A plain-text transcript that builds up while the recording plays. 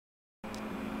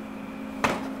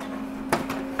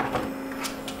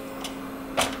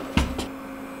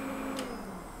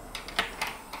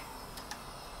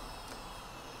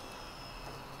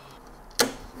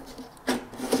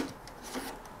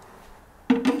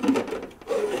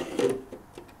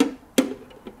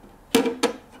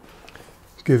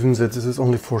Given that this is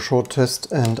only for short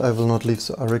test and I will not leave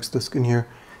the Irix disc in here,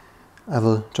 I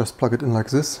will just plug it in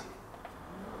like this.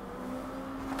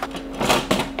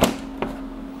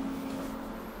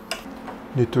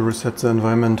 Need to reset the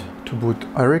environment to boot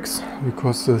Irix,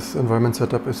 because this environment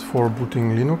setup is for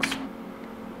booting Linux.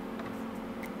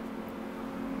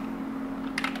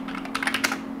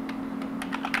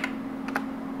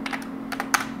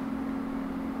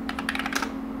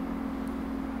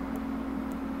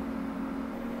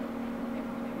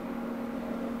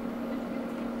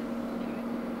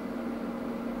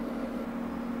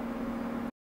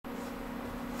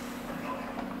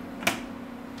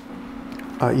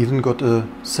 I even got a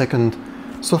second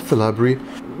software library.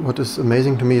 What is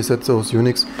amazing to me is that those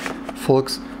Unix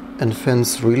folks and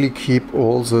fans really keep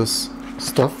all this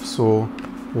stuff so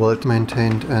well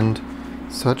maintained and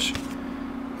such.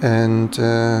 And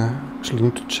actually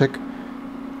need to check.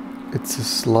 It's a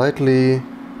slightly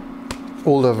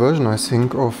older version, I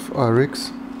think, of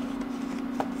Irix.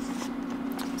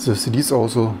 The CDs are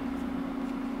also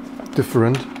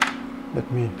different. Let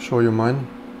me show you mine.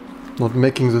 Not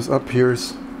making this up,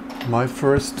 here's my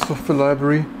first software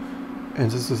library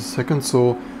and this is the second.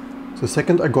 So the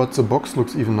second I got, the box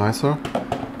looks even nicer.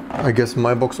 I guess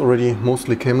my box already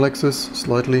mostly came like this,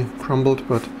 slightly crumbled,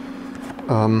 but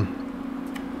now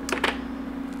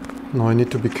I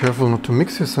need to be careful not to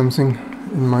mix here something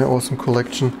in my awesome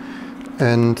collection.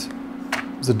 And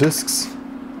the discs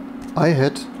I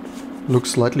had look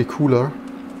slightly cooler.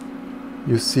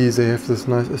 You see they have this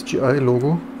nice Sgi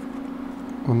logo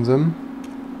on them.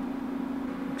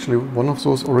 Actually, one of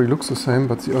those already looks the same,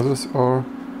 but the others are...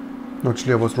 No,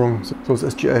 actually I was wrong. Those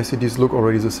Sgi CDs look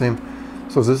already the same.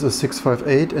 So this is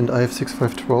 658 and I have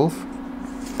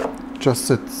 6512. Just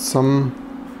that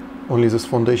only this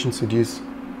foundation CDs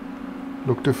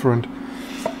look different.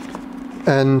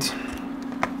 And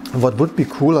what would be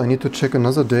cool, I need to check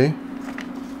another day.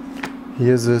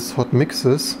 Here's this hot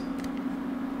mixes.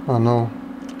 Oh no.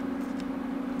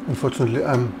 Unfortunately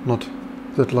I'm not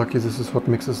that lucky. This is hot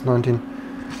mixes 19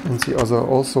 and the other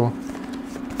also.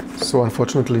 So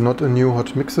unfortunately not a new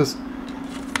hot mixes,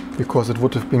 because it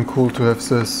would have been cool to have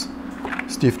this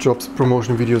Steve Jobs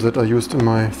promotion video that I used in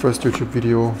my first YouTube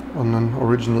video on an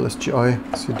original Sgi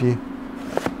CD.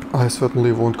 I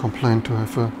certainly won't complain to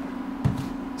have a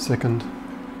second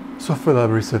software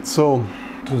library set. So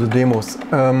to the demos.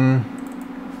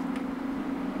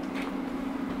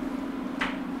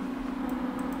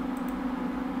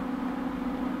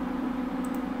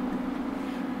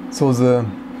 So the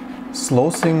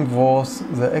slow thing was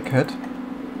the egghead,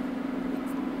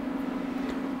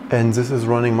 and this is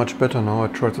running much better now. I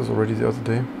tried this already the other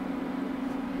day.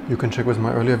 You can check with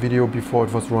my earlier video. Before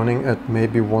it was running at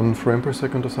maybe 1 frame per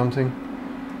second or something,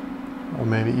 or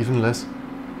maybe even less,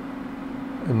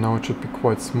 and now it should be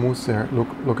quite smooth there.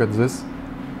 Look at this.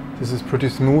 This is pretty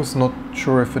smooth. Not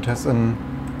sure if it has a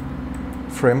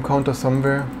frame counter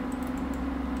somewhere.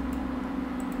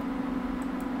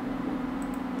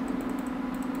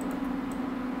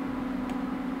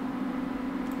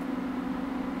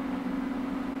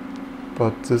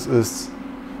 But this is,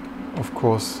 of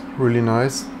course, really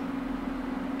nice.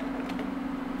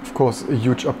 Of course, a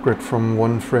huge upgrade from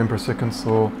 1 frame per second,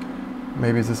 so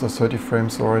maybe this is 30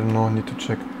 frames, or I don't know, I need to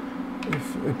check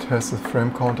if it has a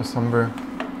frame counter somewhere.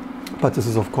 But this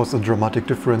is, of course, a dramatic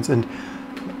difference. And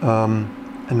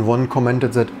one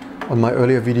commented that on my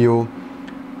earlier video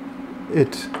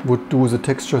it would do the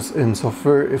textures in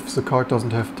software if the card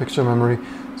doesn't have texture memory.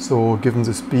 So given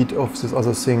the speed of this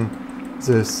other thing,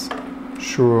 this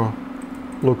sure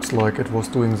looks like it was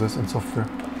doing this in software.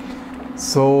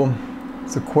 So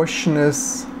the question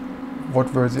is,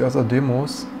 what were the other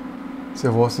demos?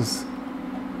 There was this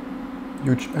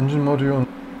huge engine module.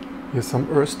 Here's some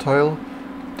Earth-style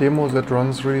demo that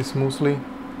runs really smoothly.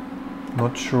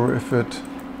 Not sure if it...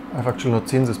 I've actually not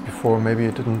seen this before. Maybe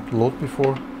it didn't load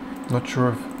before. Not sure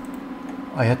if...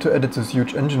 I had to edit this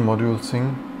huge engine module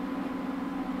thing.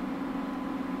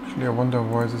 Actually, I wonder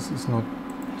why this is not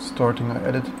starting. I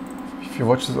edit. If you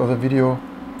watch this other video,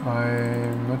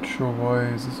 I'm not sure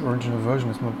why this original version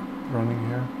is not running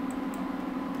here.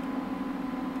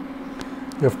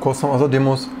 Yeah, of course, some other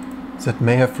demos that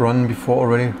may have run before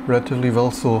already relatively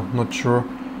well, so not sure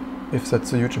if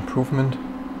that's a huge improvement.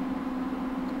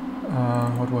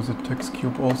 What was it?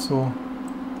 TextCube also.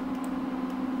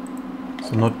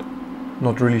 So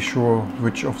not really sure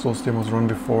which of those demos run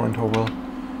before and how well.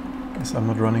 Guess I'm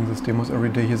not running these demos every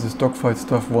day. Here's this dogfight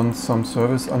stuff, wants some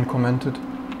service uncommented.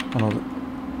 Oh no,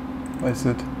 why is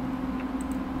it?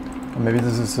 Maybe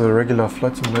this is a regular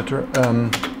flight simulator.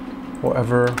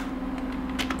 However,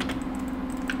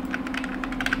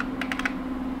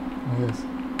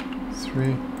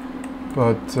 1.3,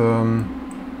 but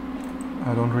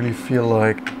I don't really feel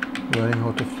like learning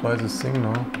how to fly this thing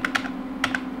now.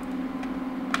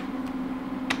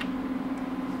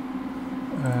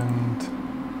 And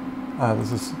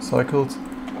this is cycled,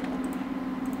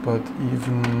 but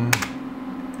even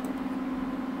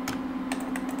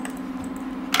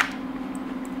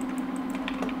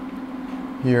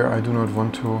here I do not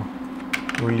want to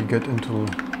really get into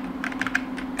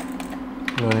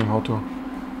learning how to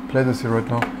play this here right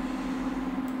now.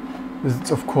 This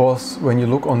is, of course, when you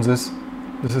look on this,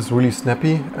 this is really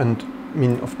snappy, and I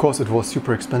mean, of course it was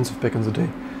super expensive back in the day.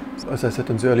 So, as I said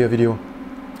in the earlier video,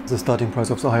 the starting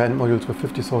price of the high-end modules were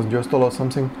 $50,000 or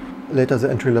something. Later the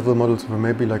entry-level models were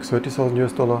maybe like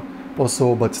 $30,000 or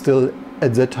so, but still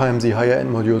at that time the higher-end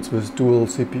modules with dual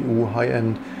CPU,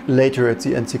 high-end, later at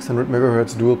the end 600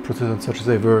 MHz dual processor and such,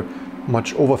 they were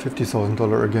much over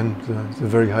 $50,000 again, the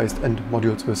very highest end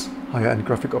modules with higher-end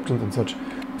graphic options and such.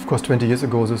 Of course 20 years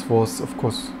ago this was of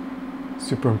course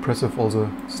super impressive, all the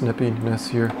snappiness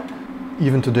here.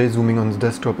 Even today zooming on the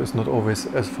desktop is not always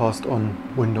as fast on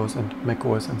Windows and Mac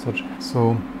OS and such.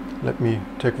 So let me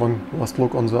take one last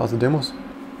look on the other demos.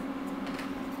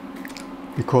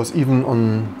 Because even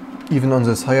on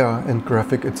this higher end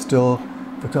graphic, it's still,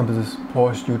 for example, this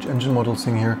Porsche huge engine model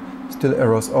thing here still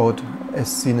errors out, as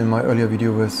seen in my earlier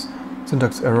video with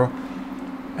syntax error.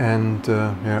 And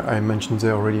yeah, I mentioned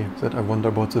there already that I wonder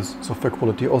about this software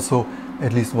quality. Also,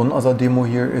 at least one other demo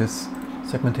here is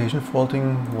segmentation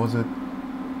faulting. Was it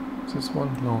this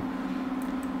one? No.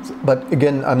 But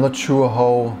again, I'm not sure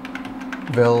how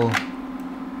well.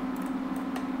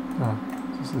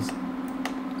 This is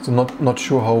so not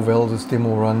sure how well this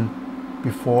demo ran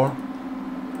before,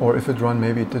 or if it ran,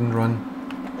 maybe it didn't run.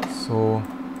 So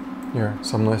yeah,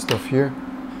 some nice stuff here.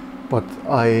 But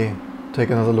I take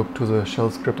another look to the shell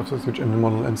script of the Switch engine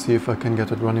model and see if I can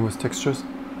get it running with textures.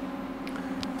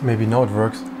 Maybe now it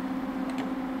works.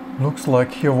 Looks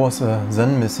like here was a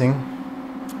then missing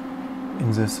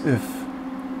in this if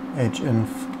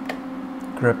hinf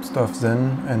grep stuff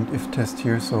then and if test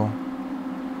here. So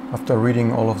after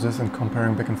reading all of this and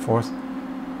comparing back and forth,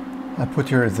 I put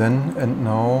here a then, and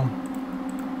now,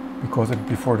 because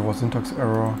before it was syntax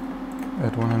error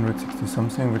at 160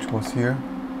 something, which was here.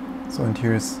 So and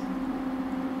here's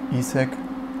ESEG,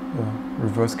 the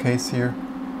reverse case here,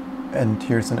 and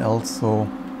here's an else. So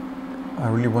I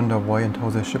really wonder why and how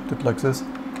they shipped it like this.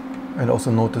 And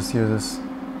also notice here this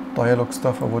dialog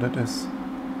stuff, or what it is,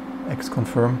 X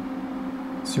confirm,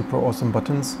 super awesome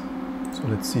buttons. So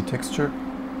let's see texture.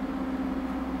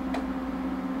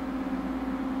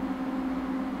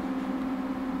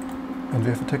 And we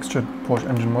have a textured Porsche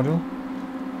engine module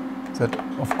that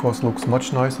of course looks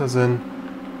much nicer than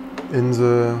in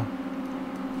the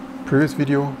previous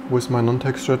video with my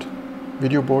non-textured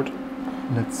video board.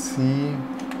 Let's see,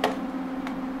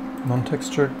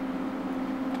 non-textured.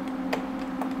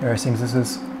 I think this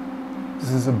is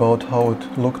about how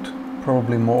it looked,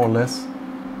 probably more or less.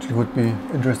 It would be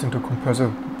interesting to compare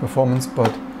the performance,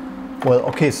 but well,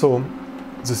 okay, so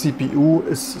the CPU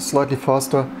is slightly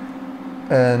faster,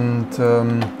 and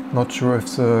not sure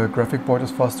if the graphic board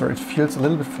is faster. It feels a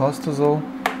little bit faster though,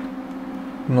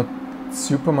 not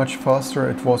super much faster.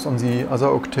 It was on the other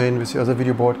Octane with the other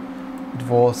video board. It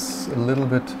was a little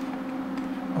bit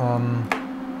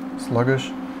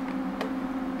sluggish,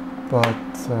 but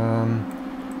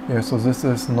yeah, so this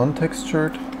is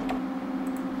non-textured,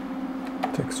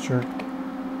 textured.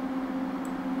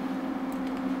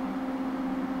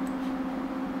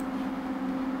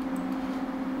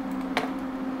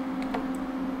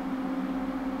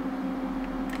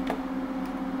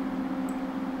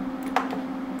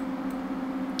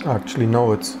 Actually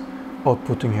now it's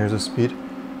outputting here the speed,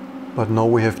 but now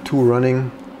we have two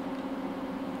running.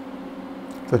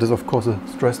 That is of course a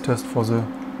stress test for the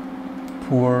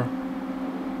poor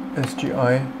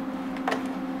Sgi.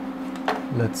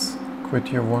 Let's quit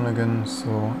here one again,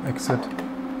 so exit.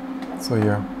 So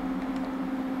yeah,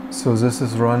 so this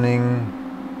is running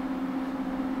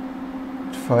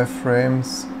 5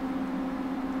 frames.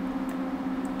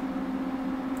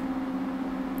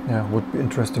 Yeah, would be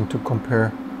interesting to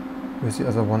compare with the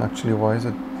other one. Actually, why is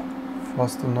it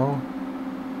faster now?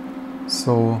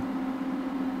 So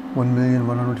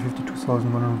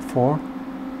 1,152,104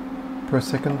 per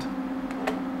second.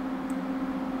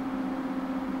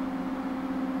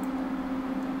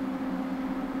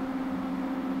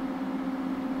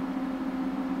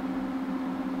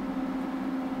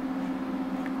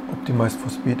 Optimized for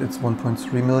speed, it's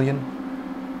 1.3 million,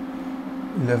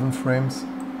 11 frames.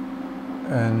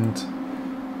 And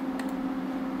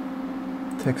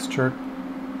textured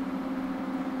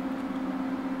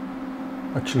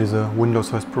Actually, the window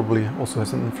size probably also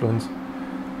has an influence.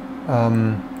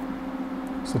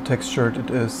 So textured it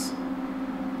is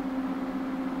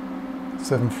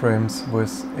 7 frames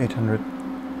with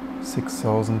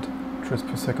 806,000 traces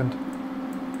per second.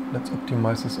 Let's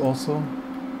optimize this also.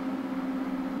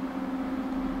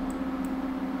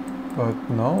 But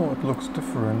now it looks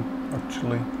different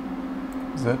actually.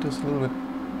 That is a little bit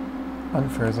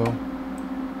unfair though.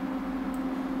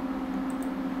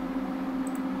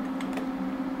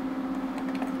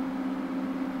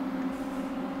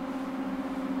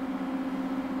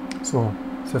 So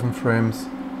 7 frames,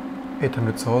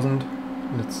 800,000.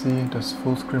 Let's see, does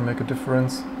full screen make a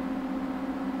difference?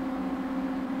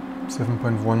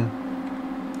 7.1,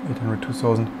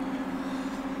 802,000.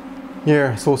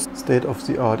 Yeah, so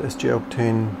state-of-the-art Sgi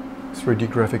Octane 3D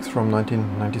graphics from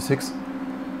 1996.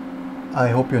 I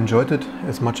hope you enjoyed it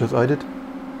as much as I did.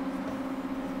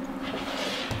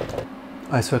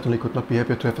 I certainly could not be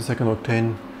happier to have a second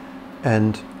Octane,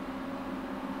 and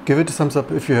give it a thumbs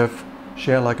up if you have,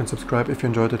 share, like and subscribe if you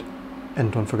enjoyed it,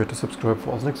 and don't forget to subscribe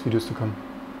for all the next videos to come.